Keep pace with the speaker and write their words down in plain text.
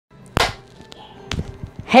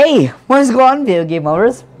Hey, what is going on, video game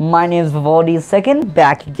lovers? My name is Vivaldi II,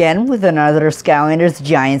 back again with another Skylanders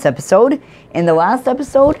Giants episode. In the last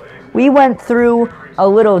episode, we went through a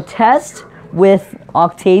little test with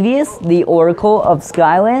Octavius, the Oracle of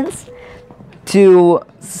Skylands, to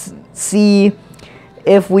see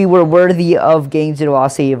if we were worthy of getting to the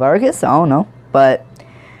Lost City of Arcus. I don't know, but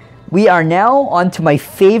we are now on to my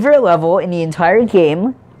favorite level in the entire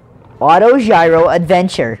game, Autogyro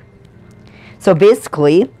Adventure. So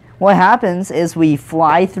basically, what happens is we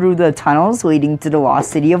fly through the tunnels leading to the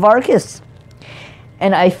Lost City of Arcus.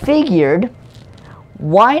 And I figured,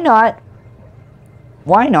 why not,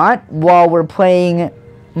 while we're playing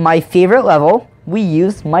my favorite level, we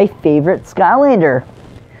use my favorite Skylander.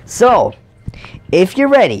 So, if you're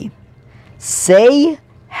ready, say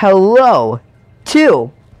hello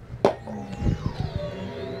to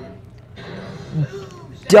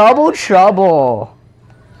Double Trouble.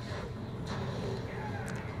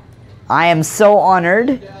 I am so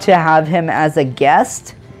honored to have him as a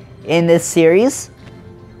guest in this series.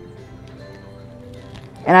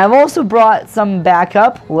 And I've also brought some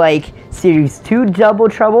backup, like Series 2 Double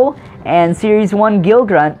Trouble and Series 1 Gill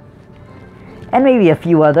Grunt. And maybe a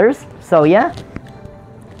few others. So yeah.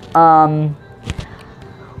 I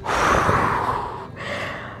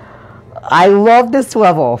love this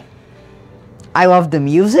level. I love the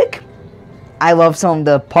music. I love some of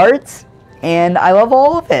the parts. And I love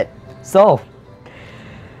all of it. So,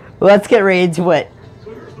 let's get right into it.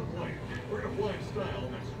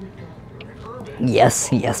 Yes,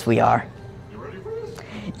 we are.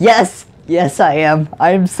 Yes, I am.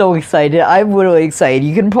 I'm so excited. I'm literally excited.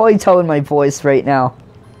 You can probably tell in my voice right now.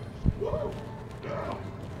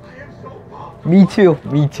 Me too.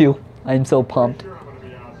 I'm so pumped.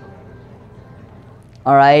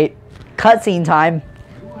 Alright, cutscene time.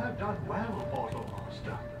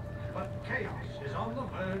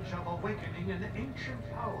 An ancient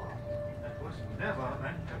power that was never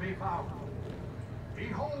meant to be found.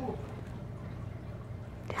 Behold!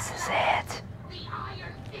 This is it. The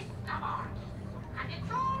iron fist of Arcus, and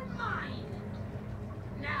it's all mine.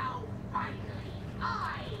 Now, finally,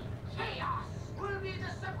 I, Chaos, will be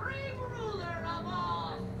the supreme ruler of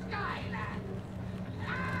all Skylands.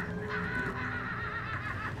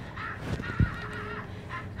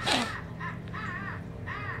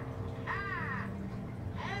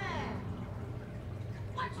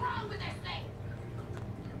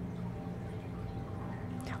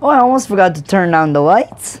 Oh, I almost forgot to turn down the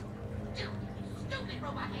lights. Stupid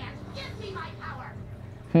robot hands, give me my power.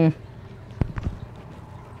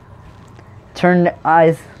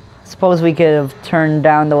 I suppose we could have turned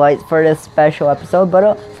down the lights for this special episode,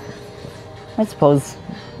 but I suppose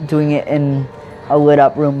doing it in a lit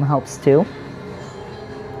up room helps too.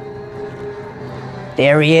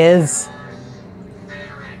 There he is.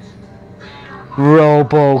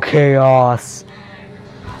 Robo Chaos.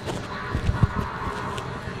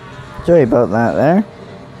 Sorry about that there,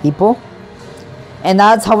 people. And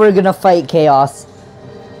that's how we're gonna fight Chaos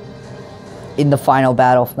in the final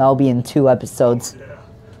battle. That'll be in 2 episodes. Yeah,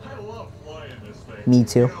 I love flying this thing. Me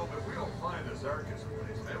too. You know, if we don't find this Arcus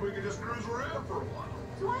place, then we can just cruise around for a while.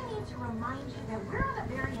 Do I need to remind you that we're on a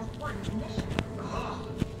very important mission?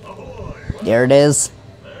 Ahoy! There it is.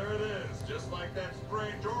 There it is, just like that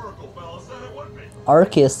strange Oracle fella said it would be.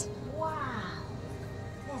 Arcus. Wow.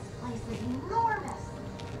 This place is enormous.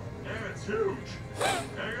 And it's huge.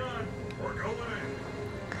 Hang on, we're going in.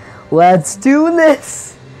 Let's do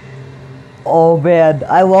this. Oh man,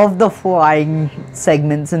 I love the flying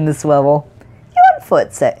segments in this level. The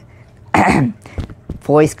on-foot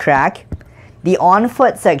voice crack. The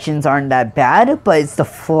on-foot sections aren't that bad, but it's the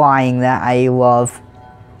flying that I love.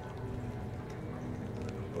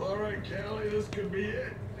 Alright, Callie, this could be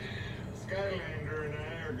it. Skylander and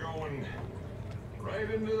I are going right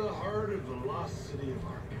into the heart of the Lost City of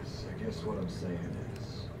Arcus. I guess what I'm saying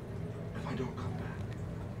is, if I don't come back.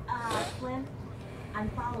 Flynn, I'm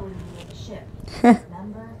following you with the ship.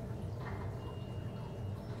 Remember?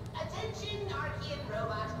 Attention, Archean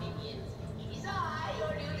robot minions. It is I,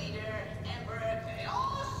 your new leader, Emperor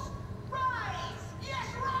Chaos. Rise! Yes,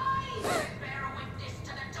 rise! And bear witness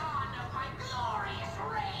to the dawn of my glorious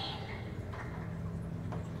reign.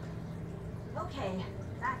 Okay,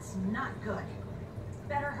 that's not good.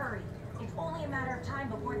 Better hurry. It's only a matter of time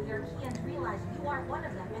before the Archeans realize you aren't one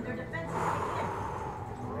of them and their defenses kick in.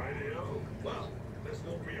 Rightio. Well, this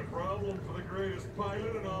won't be a problem for the greatest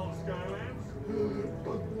pilot in all of Skylands.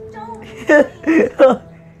 Don't please.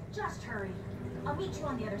 Just hurry. I'll meet you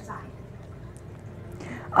on the other side.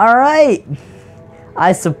 Alright.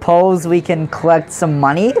 I suppose we can collect some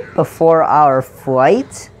money before our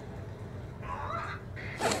flight.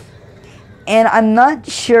 And I'm not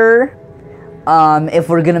sure if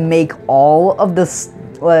we're gonna make all of the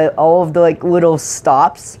like little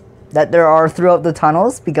stops that there are throughout the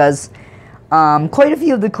tunnels, because quite a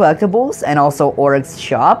few of the collectibles and also Oryx's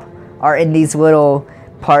shop are in these little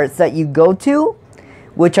parts that you go to,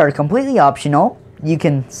 which are completely optional. You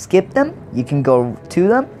can skip them, you can go to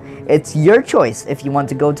them. It's your choice if you want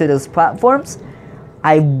to go to those platforms.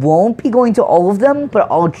 I won't be going to all of them,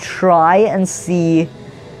 but I'll try and see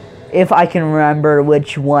if I can remember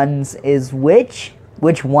which one is which.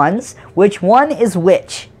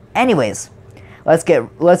 Anyways, let's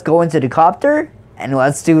go into the copter and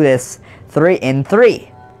let's do this. 3,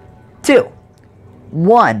 2,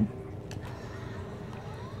 1.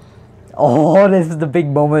 Oh, this is the big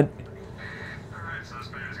moment.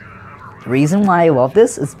 The reason why I love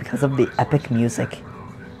this is because of the epic music.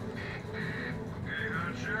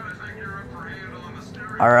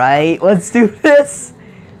 Alright, let's do this.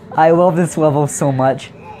 I love this level so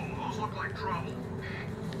much.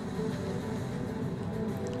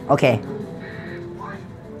 Okay.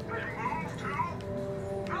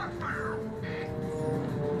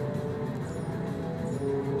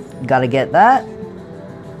 Gotta get that.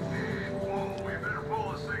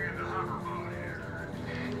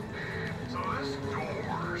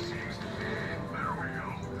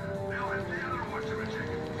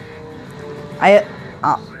 I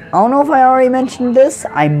don't know if I already mentioned this.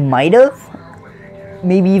 I might have,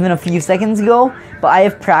 maybe even a few seconds ago. But I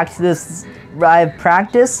have practiced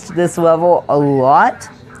this level a lot,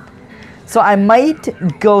 so I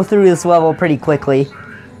might go through this level pretty quickly.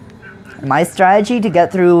 My strategy to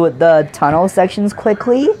get through the tunnel sections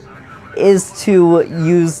quickly is to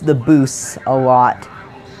use the boosts a lot.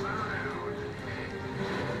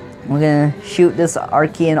 We're gonna shoot this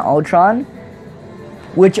Archie and Ultron,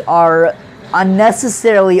 which are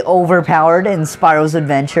unnecessarily overpowered in Spyro's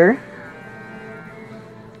Adventure.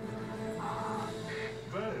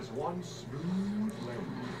 That is one smooth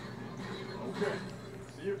lane. Okay,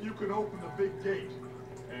 see if you can open the big gate,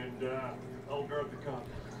 and I'll guard the cop.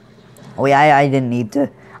 Oh yeah, I didn't need to.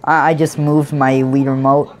 I just moved my Wii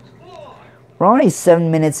remote. We're only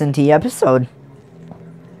 7 minutes into the episode.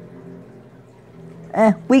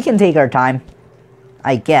 We can take our time,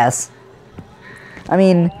 I guess. I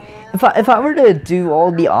mean, if I were to do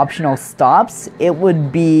all the optional stops, it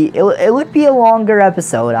would be a longer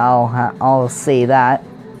episode. I'll say that.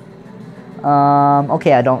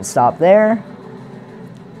 Okay, I don't stop there.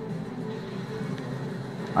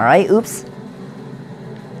 All right, oops.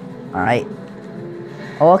 All right.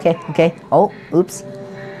 Oh, okay. Oh, oops.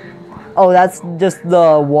 Oh, that's just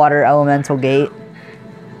the water elemental gate.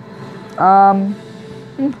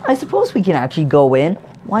 I suppose we can actually go in.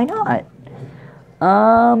 Why not?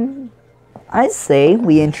 I say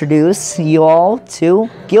we introduce you all to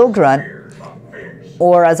Gil Grunt,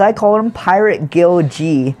 or as I call him, Pirate Gil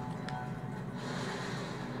G.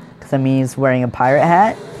 Because I mean, he's wearing a pirate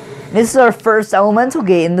hat. This is our first elemental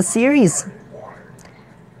gate in the series,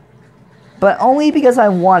 but only because I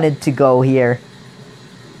wanted to go here.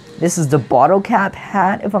 This is the bottle cap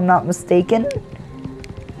hat, if I'm not mistaken.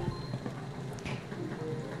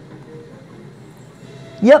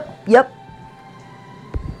 Yep.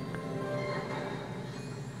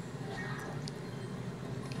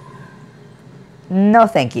 No,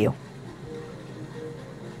 thank you.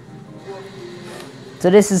 So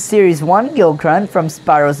this is Series 1, Gil Grunt from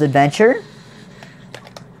Spyro's Adventure.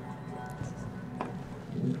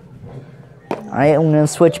 Alright, I'm gonna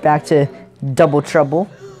switch back to Double Trouble.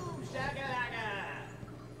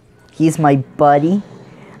 He's my buddy.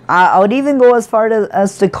 I would even go as far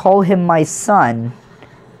as to call him my son.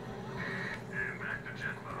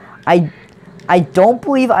 I don't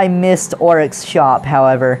believe I missed Oryx's shop,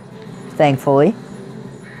 however, thankfully.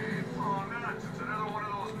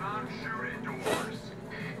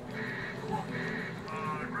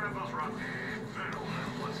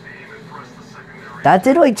 That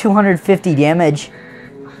did like 250 damage.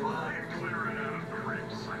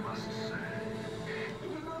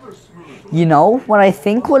 You know what I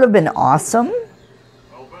think would have been awesome?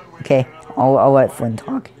 Okay, I'll let Flynn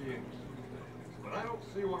talk.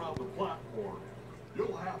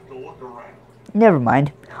 Never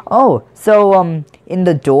mind. Oh, so in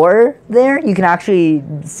the door there, you can actually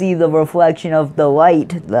see the reflection of the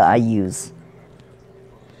light that I use.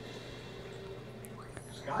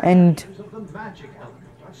 And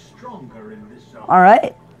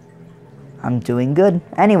alright. I'm doing good.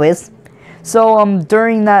 Anyways, so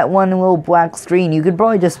during that one little black screen, you could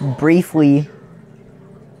probably just briefly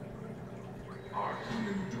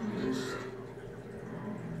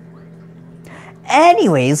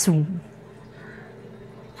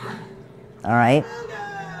Alright.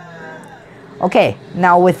 Okay,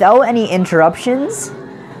 now without any interruptions,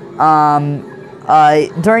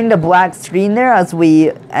 during the black screen there as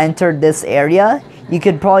we entered this area, you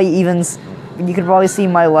could probably see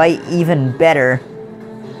my light even better.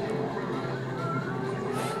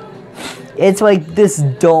 It's like this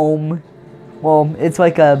dome. Well, it's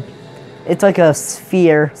like a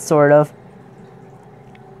sphere, sort of.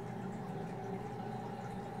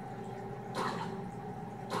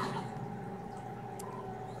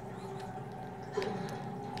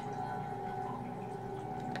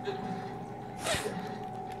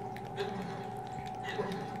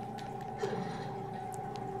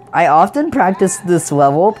 I often practice this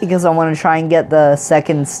level because I want to try and get the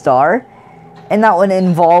second star, and that would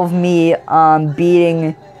involve me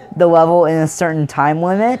beating the level in a certain time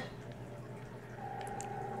limit.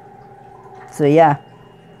 So yeah,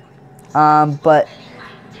 but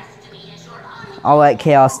I'll let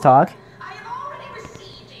Chaos talk. I have already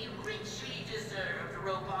received a richly deserved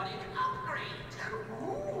robotic upgrade.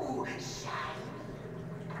 Ooh, shine.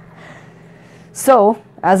 So,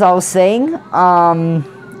 as I was saying,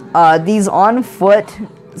 these on-foot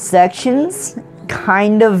sections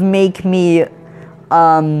kind of make me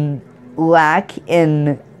lack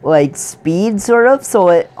in like speed, sort of, so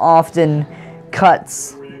it often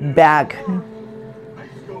cuts back.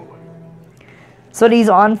 So these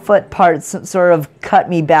on-foot parts sort of cut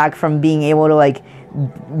me back from being able to like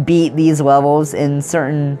beat these levels in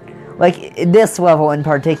certain, like this level in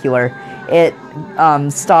particular. It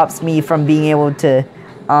stops me from being able to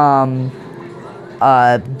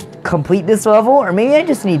complete this level, or maybe I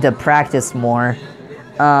just need to practice more.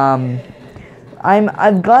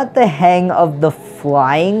 I've got the hang of the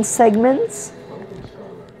flying segments.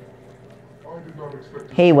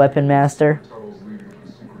 Hey, Weapon Master.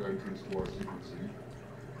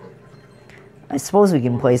 I suppose we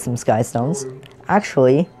can play some Sky Stones.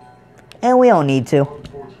 Actually, and we don't need to.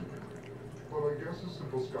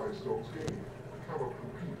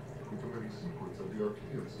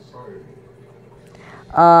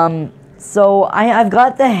 So I've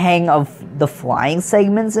got the hang of the flying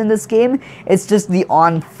segments in this game. It's just the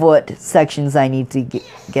on-foot sections I need to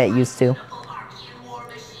get used to.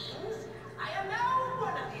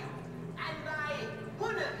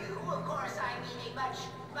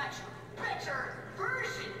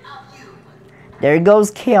 There goes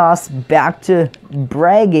Chaos, back to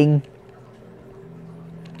bragging.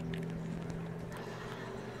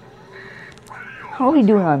 How are we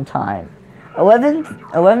doing on time?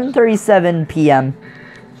 11:37 p.m.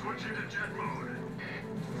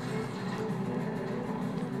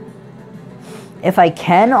 If I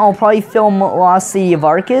can, I'll probably film Lost City of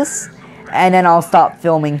Arcus, and then I'll stop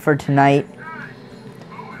filming for tonight.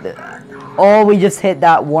 Oh, we just hit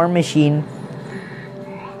that war machine.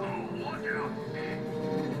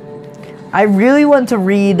 I really want to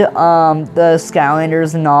read the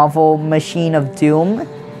Skylanders novel, Machine of Doom.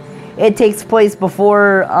 It takes place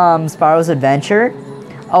before Spyro's Adventure,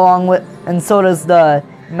 and so does the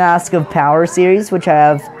Mask of Power series, which I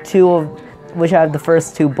have the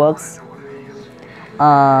first two books.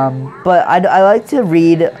 But I like to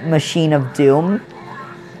read Machine of Doom.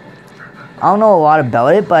 I don't know a lot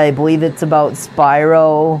about it, but I believe it's about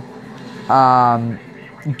Spyro,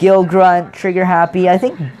 Gil Grunt, Trigger Happy. I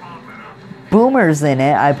think Boomer's in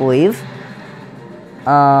it, I believe.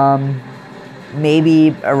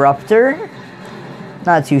 Maybe Eruptor?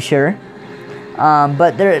 Not too sure.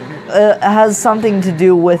 But it has something to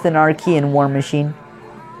do with an Archean war machine.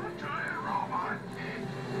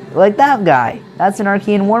 Like that guy. That's an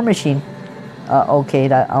Archean war machine.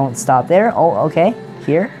 Okay, I won't stop there. Oh, okay.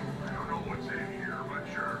 Here.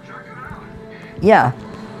 Yeah.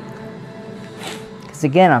 Because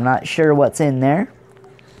again, I'm not sure what's in there.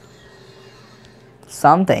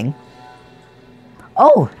 Something.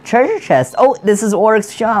 Oh, treasure chest. Oh, this is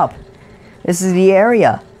Oric's shop. This is the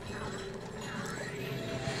area.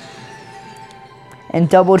 And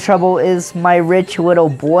Double Trouble is my rich little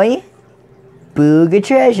boy. Booga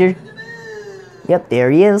treasure. Yep, there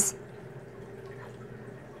he is.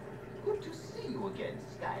 Good to see you again,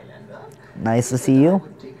 Skylander. Nice to see you.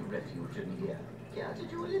 Take refuge in here. Care to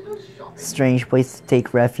do a little shopping? Strange place to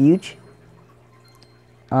take refuge.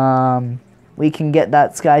 We can get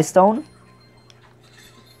that Sky Stone.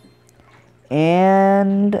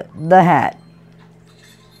 And the hat.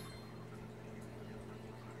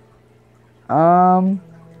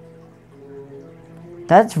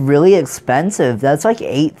 That's really expensive. That's like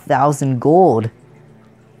 8,000 gold.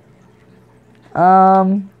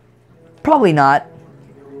 Probably not.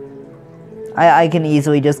 I can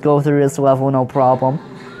easily just go through this level, no problem.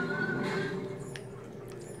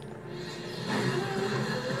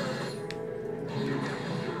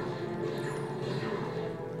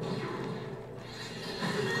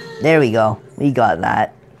 There we go. We got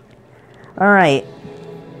that. Alright.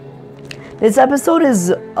 This episode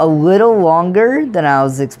is a little longer than I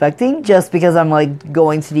was expecting, just because I'm like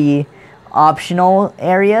going to the optional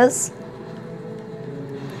areas.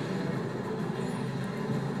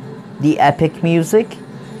 The epic music.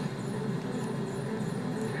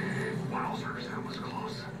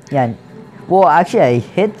 Yeah. Well, actually, I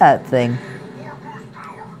hit that thing.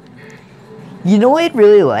 You know what I'd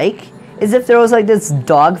really like? Is if there was like this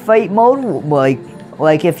dogfight mode,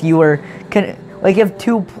 like if you were, like if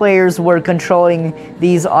two players were controlling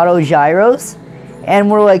these autogyros,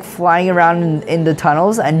 and we're like flying around in the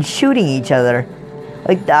tunnels and shooting each other.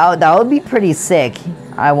 Like that would be pretty sick.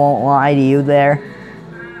 I won't lie to you there.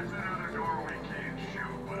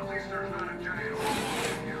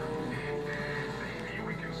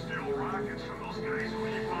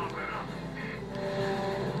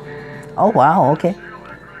 Oh wow, okay. And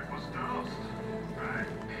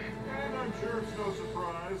I'm sure it's no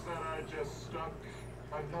surprise that I just stuck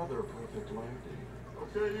another perfect landing.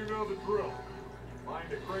 Okay, you know the drill.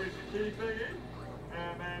 Find a crazy key thingy,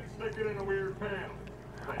 and then stick it in a weird panel.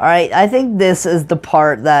 Alright, I think this is the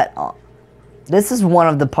part that... this is one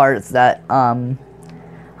of the parts that, I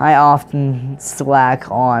often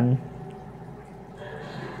slack on.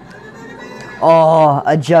 Oh,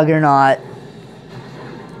 a juggernaut.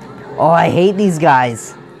 Oh, I hate these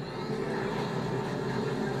guys.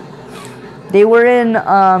 They were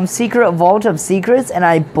in Secret Vault of Secrets, and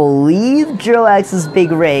I believe Drill X's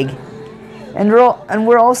big rig. And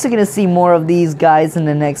we're also gonna see more of these guys in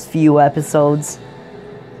the next few episodes.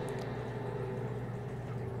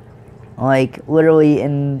 Like literally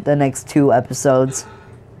in the next 2 episodes.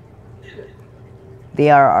 They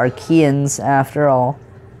are Archeans after all.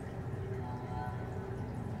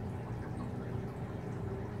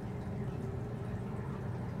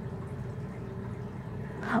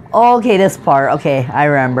 Okay, this part. Okay, I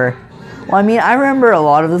remember. Well, I mean, I remember a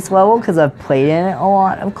lot of this level because I've played in it a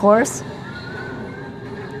lot, of course.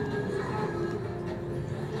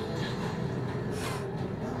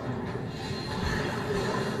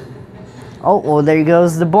 Oh, well, there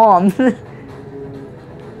goes the bomb.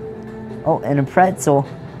 Oh, and a pretzel.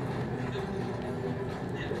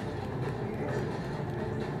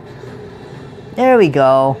 There we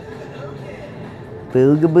go.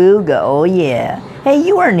 Booga booga, oh yeah. Hey,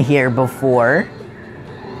 you weren't here before.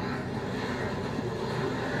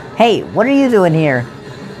 Hey, what are you doing here?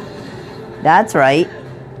 That's right.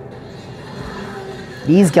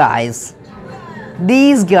 These guys.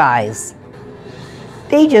 These guys.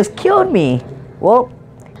 They just killed me. Well,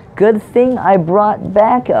 good thing I brought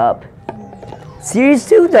backup. Series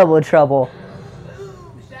 2 Double Trouble.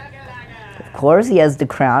 Of course, he has the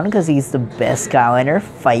crown because he's the best Skylander.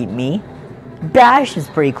 Fight me. Bash is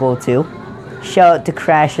pretty cool too. Shout out to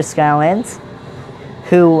Crash of Skylands,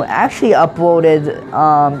 who actually uploaded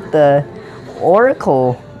the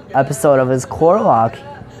Oracle episode of his core lock.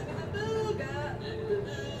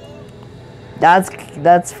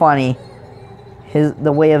 That's funny.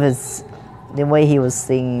 The way he was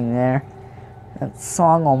singing there. That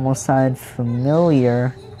song almost sounded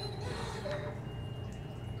familiar.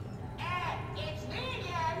 It's me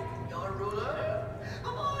again, your ruler.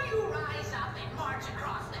 Before you rise up and march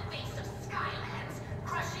across the face of Skylands,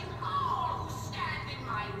 crushing all who stand in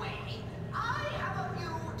my way, I have a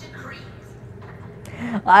few decrees.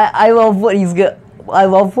 I love what he's I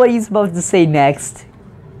love what he's about to say next.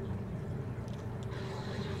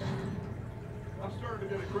 I'm starting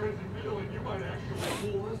to get a crazy feeling you might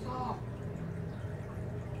actually pull this off.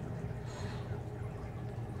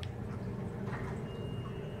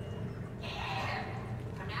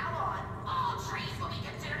 From now on, all trees will be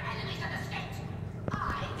considered enemies of the state.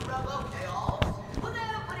 I, Robo-Chaos, will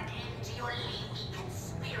now put an end to your leaky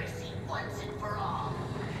conspiracy once and for all.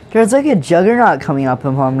 There's like a juggernaut coming up if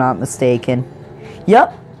I'm not mistaken.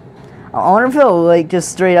 Yep. I wonder if it'll like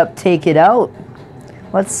just straight up take it out.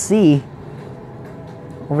 Let's see.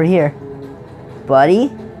 Over here.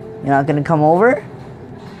 Buddy? You're not gonna come over?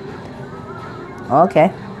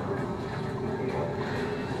 Okay.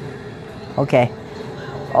 Okay.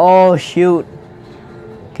 Oh shoot.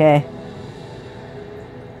 Okay.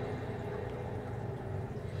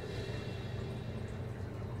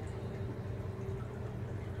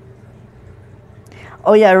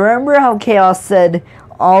 Oh yeah, remember how Chaos said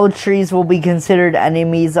all trees will be considered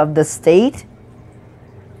enemies of the state?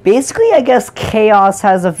 Basically, I guess Chaos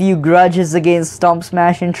has a few grudges against Stomp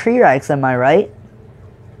Smash and Tree Rex, am I right?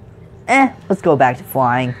 Let's go back to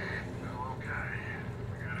flying. Okay.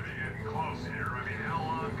 We gotta be getting close here. I mean, how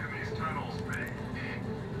long can these tunnels be?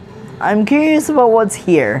 I'm curious about what's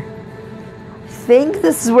here. think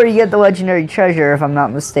this is where you get the legendary treasure, if I'm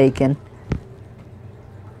not mistaken.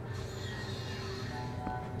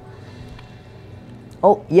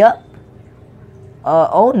 Oh, yep.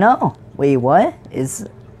 Oh no. Wait, what?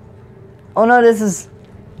 Oh no, this is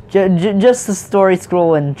just the story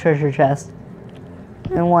scroll and treasure chest.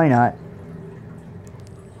 And why not?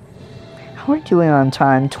 How are we doing on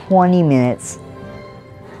time? 20 minutes.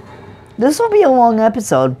 This will be a long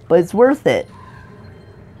episode, but it's worth it.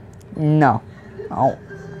 No.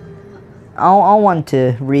 I'll want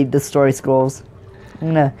to read the story scrolls. I'm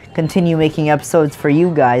gonna continue making episodes for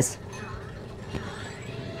you guys.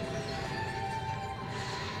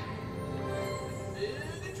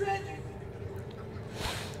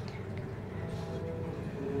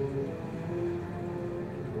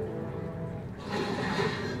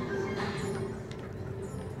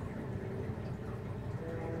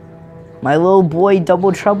 My little boy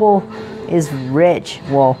Double Trouble is rich.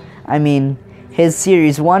 Well, I mean, his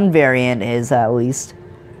Series 1 variant is at least.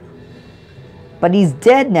 But he's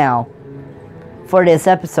dead now. For this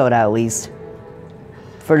episode at least.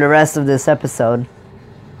 For the rest of this episode.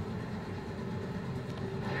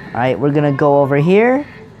 Alright, we're gonna go over here.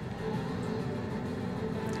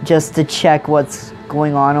 Just to check what's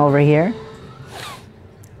going on over here.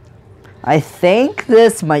 I think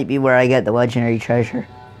this might be where I get the legendary treasure.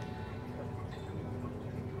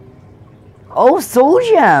 Oh, Soul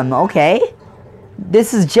Gem! Okay.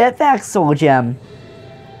 This is Jetpack Soul Gem.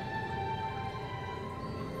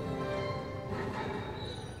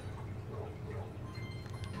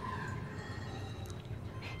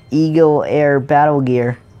 Eagle Air Battle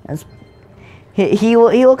Gear. He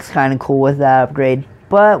looks kind of cool with that upgrade.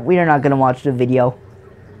 But we are not going to watch the video.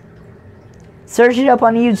 Search it up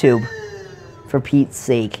on YouTube. For Pete's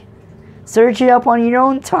sake. Search it up on your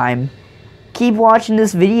own time. Keep watching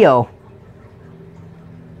this video.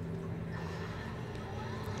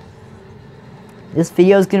 This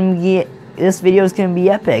video is gonna be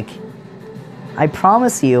epic. I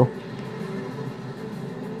promise you.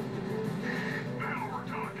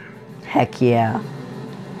 Heck yeah.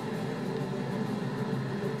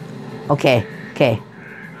 Okay.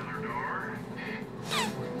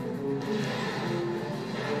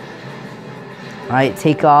 Alright,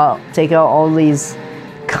 take out all these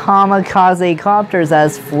kamikaze copters,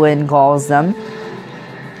 as Flynn calls them.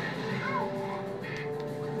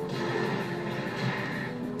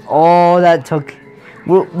 Oh, that took...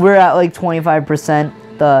 We're at like 25%.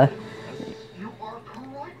 The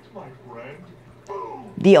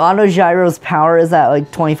Autogyro's power is at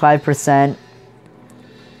like 25%.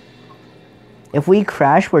 If we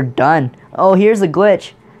crash, we're done. Oh, here's a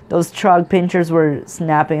glitch. Those trog pinchers were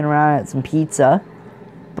snapping around at some pizza.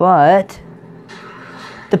 But...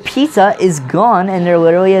 the pizza is gone and they're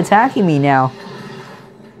literally attacking me now.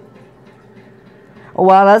 Oh,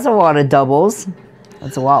 wow, that's a lot of doubles.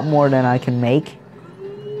 That's a lot more than I can make.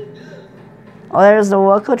 Oh, there's the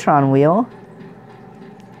Locotron wheel.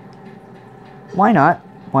 Why not?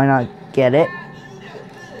 Why not get it?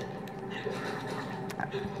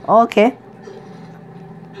 Okay.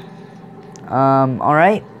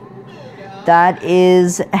 Alright. That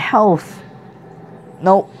is health.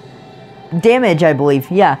 Nope. Damage, I believe.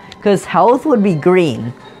 Yeah, because health would be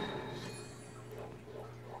green.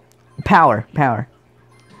 Power.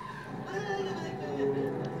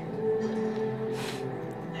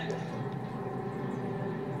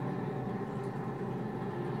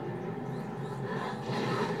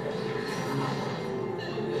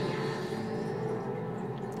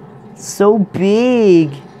 So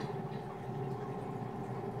big.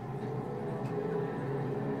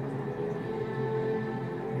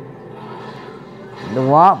 A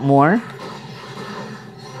lot more.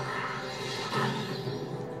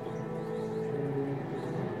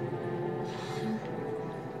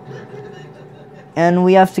 And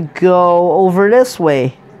we have to go over this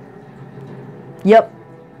way. Yep.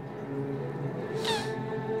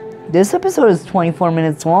 This episode is 24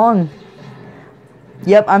 minutes long.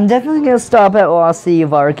 Yep, I'm definitely going to stop at Lost City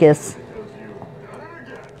of Arcus.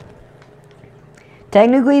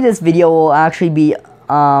 Technically, this video will actually be,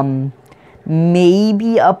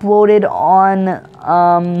 maybe uploaded on,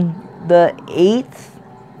 the 8th.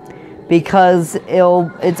 Because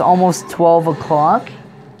it's almost 12 o'clock.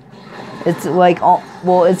 It's like,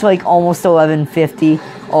 well, it's like almost 11:50.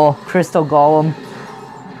 Oh, Crystal Golem.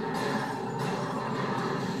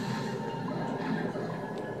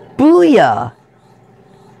 Booyah!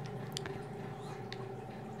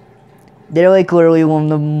 They're like literally one of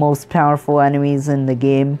the most powerful enemies in the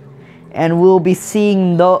game. And we'll be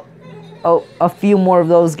seeing a few more of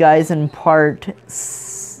those guys in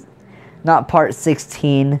not part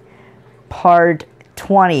 16, Part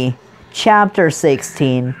 20, Chapter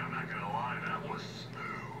 16.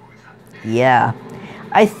 Yeah.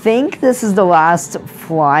 I think this is the last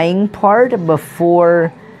flying part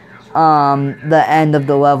before the end of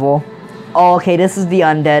the level. Oh, okay, this is the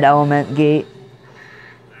undead element gate.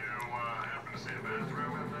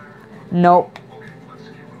 Nope.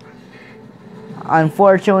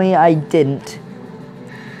 Unfortunately, I didn't.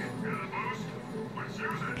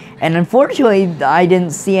 And unfortunately, I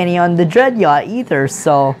didn't see any on the Dread Yacht either,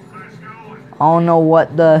 so I don't know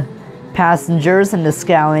what the passengers and the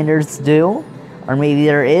Skylanders do. Or maybe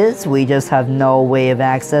there is, we just have no way of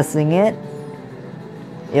accessing it.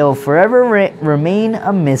 It'll forever remain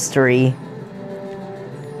a mystery.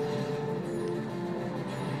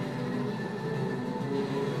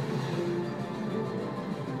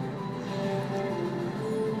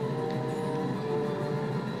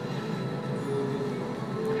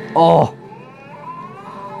 Oh!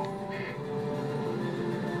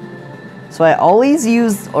 So I always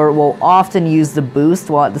use, or will often use the boost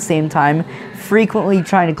while at the same time frequently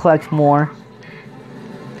trying to collect more.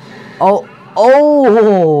 Oh!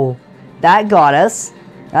 Oh! That got us.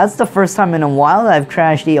 That's the first time in a while that I've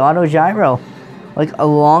crashed the Autogyro. Like, a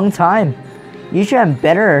long time. Usually I'm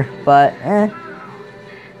better, but eh.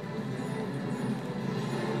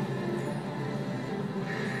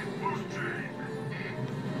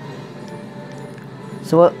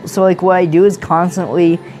 So like what I do is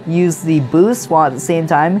constantly use the boost while at the same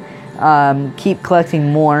time keep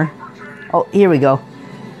collecting more. Oh, here we go.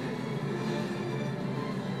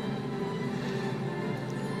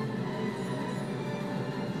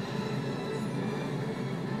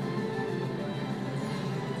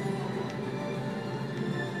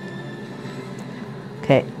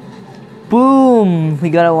 Okay. Boom! We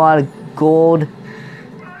got a lot of gold.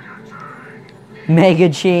 Mega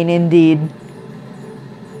chain indeed.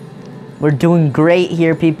 We're doing great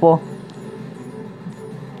here, people.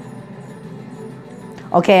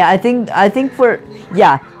 Okay, I think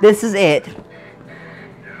yeah, this is it.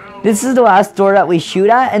 This is the last door that we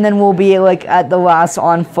shoot at, and then we'll be like at the last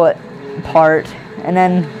on foot part, and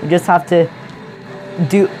then we just have to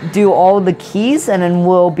do all the keys, and then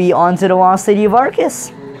we'll be on to the lost city of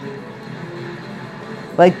Arcus.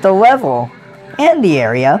 Like the level and the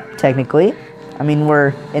area, technically. I mean,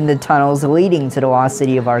 we're in the tunnels leading to the lost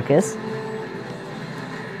city of Arcus.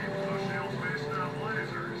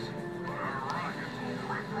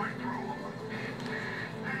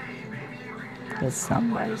 Because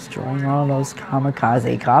somebody's destroying all those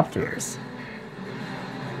kamikaze copters.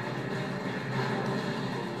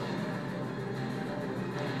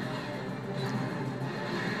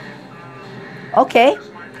 Okay.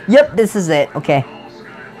 Yep, this is it. Okay.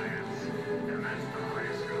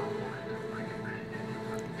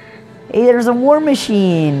 Hey, there's a war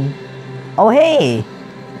machine. Oh, hey.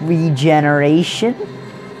 Regeneration.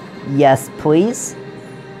 Yes, please.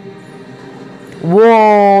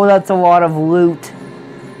 Whoa, that's a lot of loot.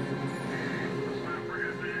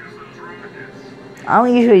 I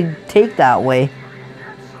don't usually take that way.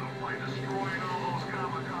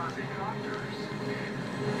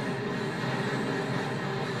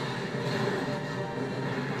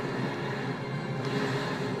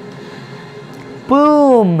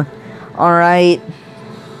 Boom! Alright.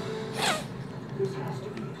 This has to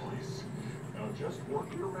be the place. Now just work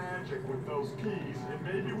your magic with those keys and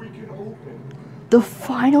maybe we can open The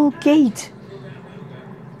final gate.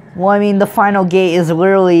 Well, I mean, the final gate is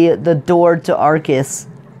literally the door to Arcus.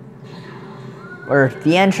 Or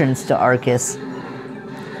the entrance to Arcus,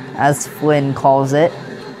 as Flynn calls it.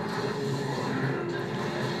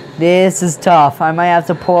 This is tough. I might have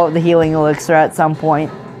to pull out the healing elixir at some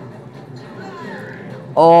point.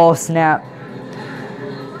 Oh, snap.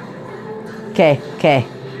 Okay, okay,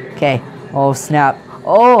 okay. Oh, snap.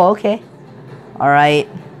 Oh, okay. Alright.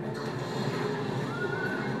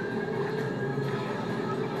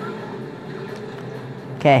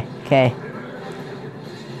 Okay, okay.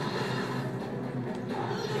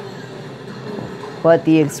 Let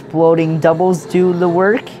the exploding doubles do the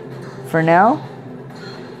work for now.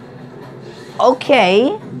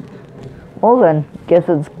 Okay. Well then, guess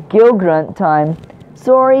it's Gill Grunt time.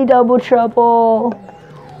 Sorry, Double Trouble.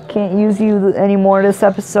 Can't use you anymore this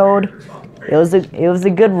episode. It was a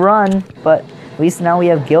good run, but at least now we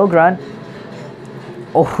have Gill Grunt.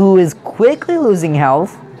 Oh, who is quickly losing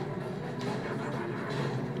health.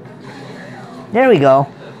 There we go.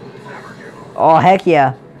 Oh, heck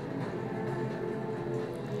yeah.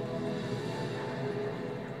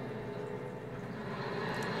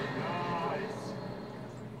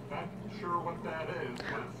 Not sure what that is,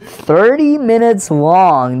 but 30 minutes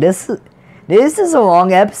long. This is a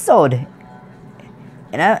long episode.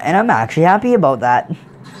 And I'm actually happy about that.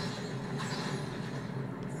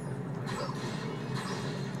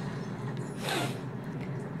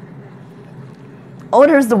 Oh,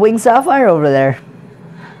 there's the winged sapphire over there.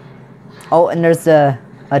 Oh, and there's a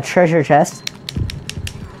treasure chest.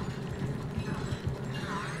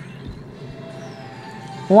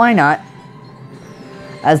 Why not?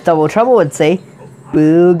 As Double Trouble would say,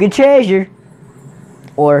 booga treasure.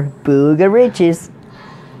 Or booga riches.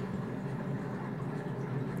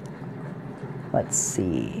 Let's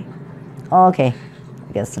see. Oh, okay.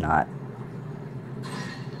 I guess not.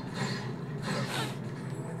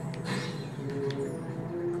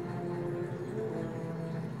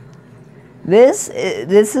 This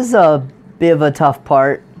is a bit of a tough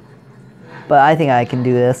part, but I think I can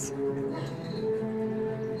do this.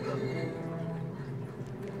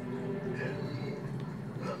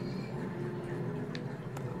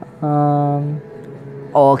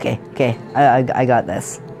 Oh, okay, okay. I got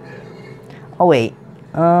this. Oh wait.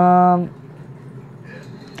 Oh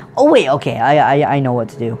wait. Okay, I know what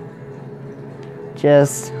to do.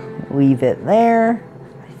 Just leave it there.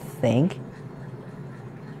 I think.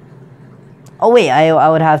 Oh wait, I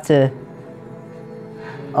would have to.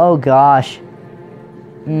 Oh gosh.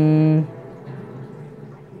 Well,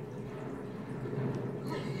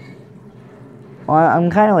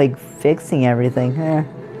 I'm kind of like fixing everything.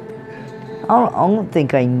 I don't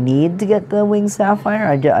think I need to get the winged sapphire.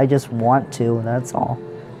 I just want to. That's all.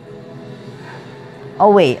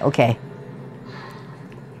 Oh wait. Okay.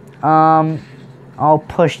 I'll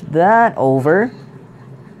push that over.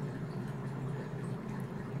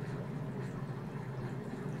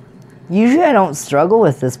 Usually I don't struggle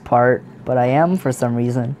with this part, but I am for some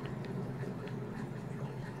reason.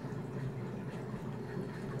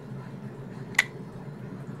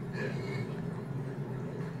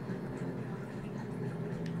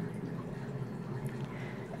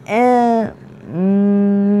 And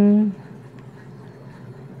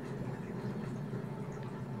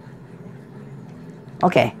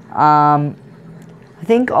okay. I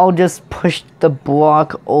think I'll just push the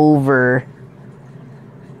block over.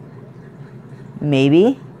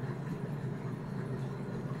 Maybe.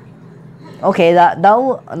 Okay,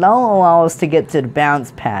 that'll allow us to get to the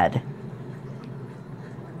bounce pad.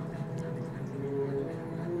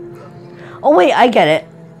 Oh wait, I get it.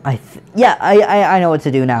 Yeah, I know what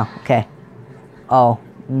to do now. Okay. Oh,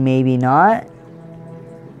 maybe not.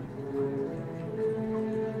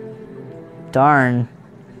 Darn.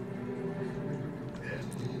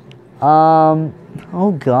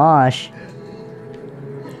 Oh gosh.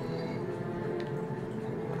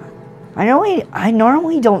 I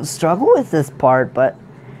normally don't struggle with this part, but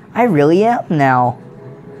I really am now.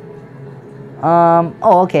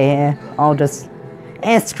 Oh, okay. I'll just.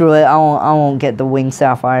 Screw it. I won't get the winged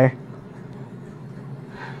sapphire.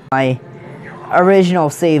 My original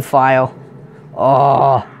save file.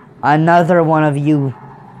 Oh, another one of you.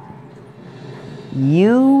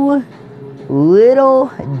 You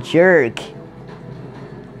little jerk.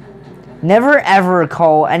 Never ever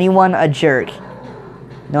call anyone a jerk.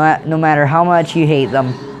 No matter how much you hate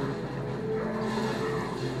them.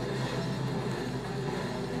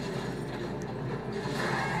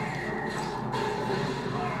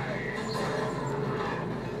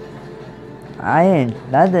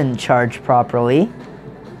 That didn't charge properly.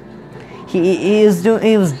 He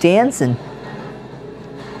was dancing.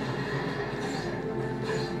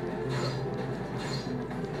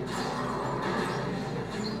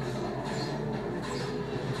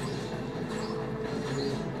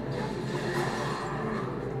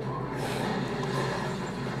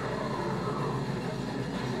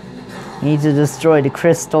 Need to destroy the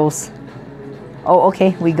crystals. Oh,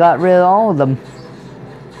 okay, we got rid of all of them.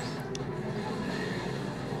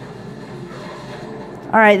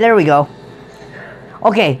 Alright, there we go.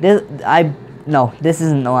 Okay, no, this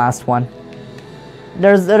isn't the last one.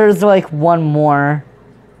 There's like one more.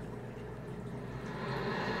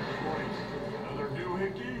 Another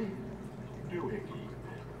doohickey?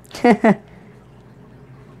 Doohickey.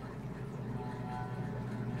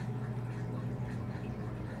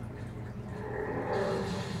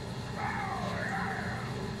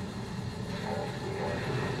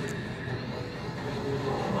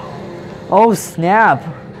 Oh snap!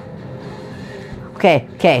 Okay.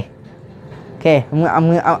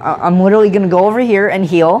 I'm literally gonna go over here and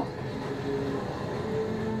heal.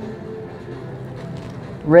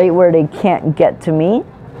 Right where they can't get to me.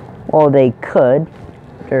 Well, they could.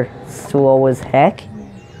 They're slow as heck.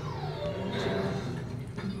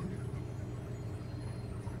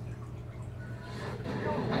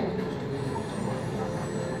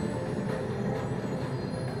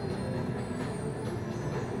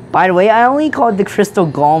 By the way, I only called the crystal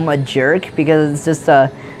golem a jerk because it's just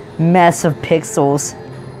a mess of pixels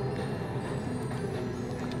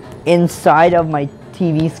inside of my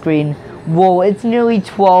TV screen. Whoa, it's nearly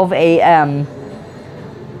 12 a.m.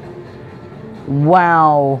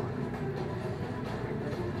 Wow.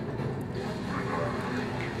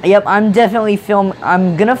 Yep, I'm definitely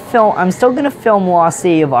I'm still gonna film Lost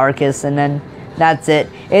City of Arcus, and then that's it.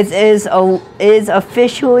 It is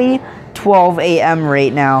officially 12 a.m.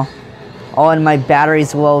 right now. Oh, and my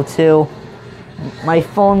battery's low too. My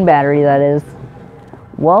phone battery, that is.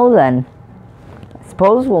 Well then, I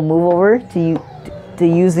suppose we'll move over to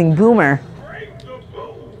using Boomer.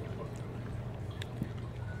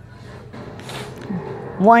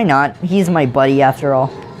 Why not? He's my buddy after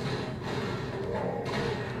all.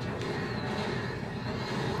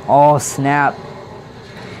 Oh snap!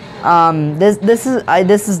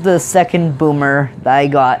 This is the second Boomer that I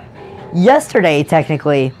got yesterday.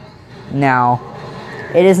 Technically, now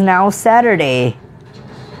it is now Saturday.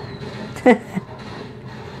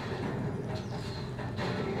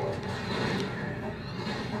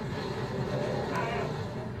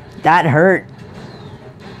 That hurt.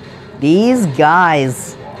 These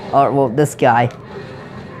guys, or well, this guy.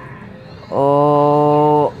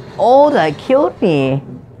 Oh, that killed me.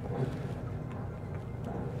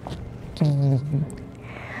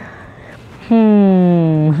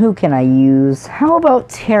 Who can I use? How about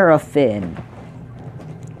Terrafin,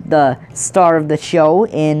 the star of the show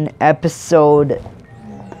in episode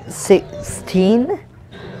 16?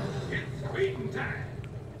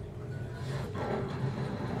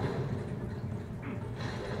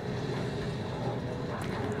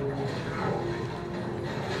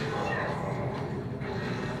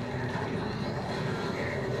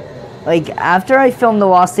 Like, after I film the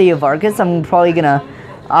Lost City of Arcus, I'm probably gonna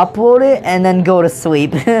upload it and then go to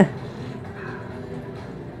sleep.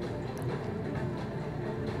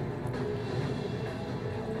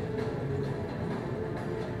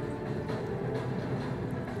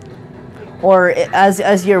 Or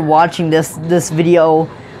as you're watching this video,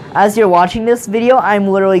 I'm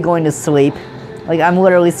literally going to sleep. Like, I'm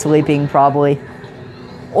literally sleeping probably.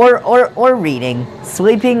 Or reading.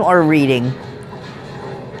 Sleeping or reading.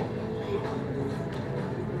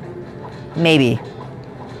 Maybe.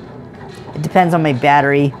 It depends on my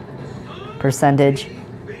battery percentage.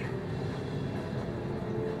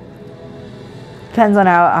 Depends on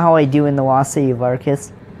how I do in the Lost City of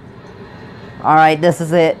Arcus. Alright, this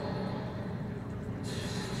is it.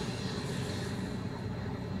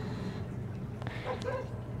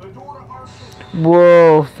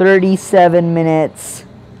 Whoa, 37 minutes.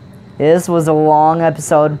 This was a long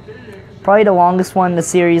episode. Probably the longest one in the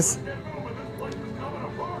series.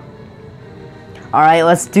 Alright,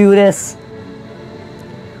 let's do this.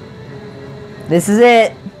 This is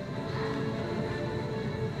it.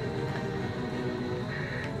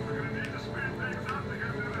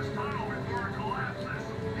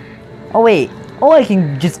 Oh wait. Oh, I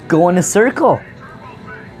can just go in a circle.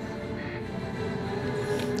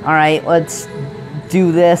 Alright, let's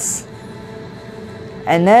do this.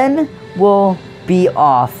 And then we'll be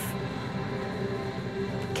off.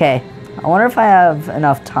 Okay. I wonder if I have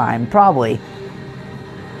enough time. Probably.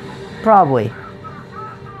 Probably.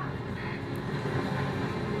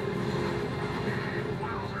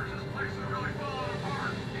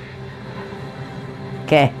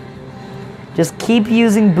 Okay. Just keep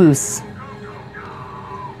using boosts.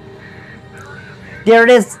 There it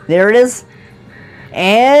is. There it is.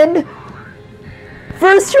 And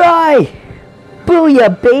first try.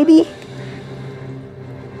 Booyah, baby.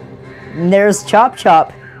 And there's Chop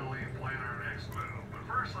Chop.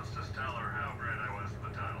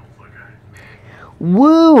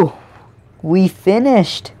 Woo! We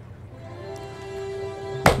finished.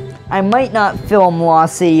 I might not film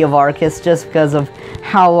Lost City of Arcus just because of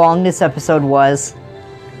how long this episode was.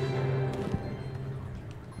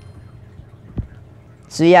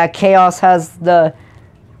 So yeah, Chaos has the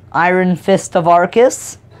Iron Fist of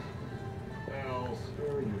Arcus. I'll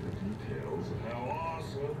spare you the details of how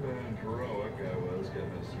awesome and heroic I was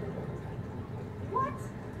getting us through that. What?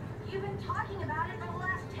 You've been talking about it for the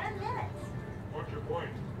last 10 minutes. What's your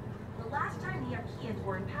point? The last time the Archeans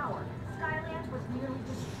were in power, Skylanders was nearly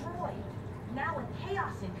destroyed. Now with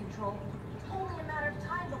Chaos in control, it's only a matter of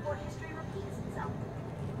time before history repeats itself.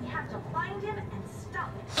 We have to find him and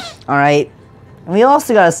stop it. Alright. We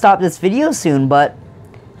also gotta stop this video soon, but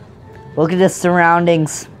look at the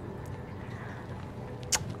surroundings.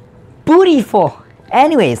 Beautiful!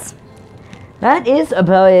 Anyways, that is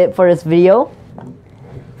about it for this video.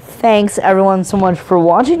 Thanks everyone so much for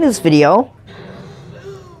watching this video.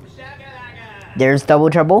 there's Double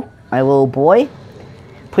Trouble, my little boy.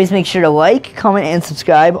 Please make sure to like, comment, and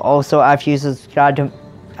subscribe. Also, after you subscribe to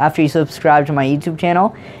my YouTube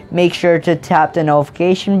channel, make sure to tap the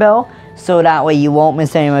notification bell so that way you won't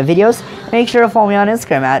miss any of my videos. Make sure to follow me on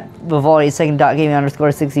Instagram at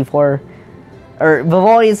vivaldi2nd.gaming_64 or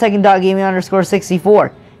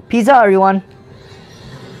vivaldi2nd.gaming_64. Peace out, everyone.